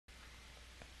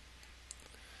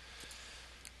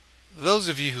Those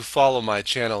of you who follow my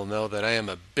channel know that I am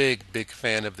a big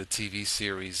fan of the TV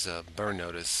series Burn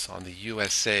Notice on the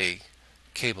USA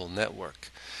cable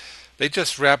network. They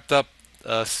just wrapped up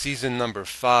season number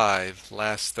 5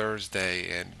 last Thursday,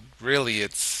 and really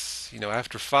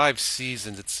after 5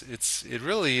 seasons, it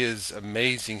really is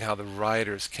amazing how the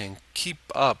writers can keep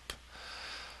up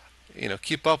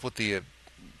with the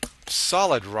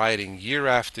solid writing year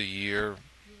after year.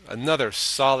 Another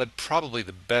solid, probably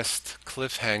the best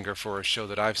cliffhanger for a show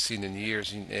that I've seen in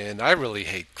years, and I really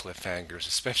hate cliffhangers,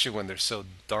 especially when they're so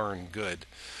darn good.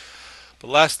 But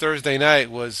last Thursday night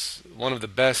was one of the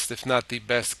best, if not the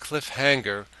best,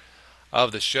 cliffhanger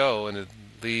of the show, and it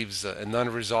leaves an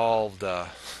unresolved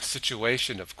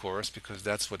situation, of course, because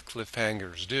that's what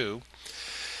cliffhangers do.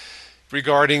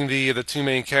 Regarding the two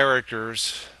main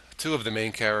characters, two of the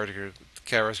main characters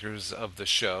of the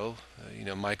show,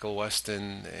 Michael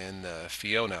Weston and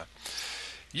Fiona.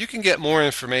 You can get more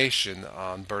information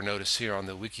on Burn Notice here on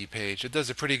the wiki page. It does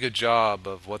a pretty good job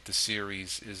of what the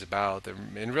series is about.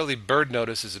 And really, Bird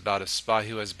Notice is about a spy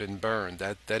who has been burned.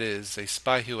 That is, a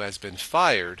spy who has been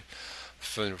fired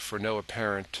for no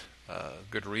apparent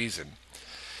good reason.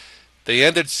 They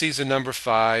ended season number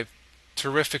 5.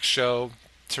 Terrific show.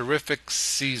 Terrific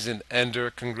season ender.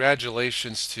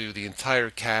 Congratulations to the entire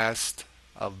cast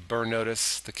of Burn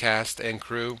Notice, the cast and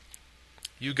crew.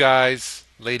 You guys,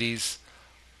 ladies,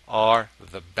 are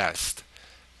the best.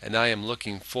 And I am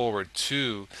looking forward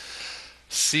to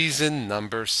season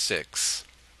number 6.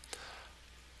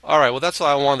 All right, well, that's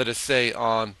all I wanted to say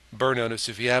on Burn Notice.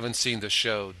 If you haven't seen the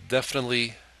show,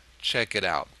 definitely check it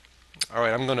out. All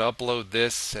right, I'm going to upload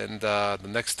this, and the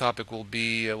next topic will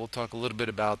be we'll talk a little bit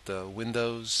about the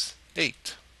Windows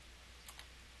 8.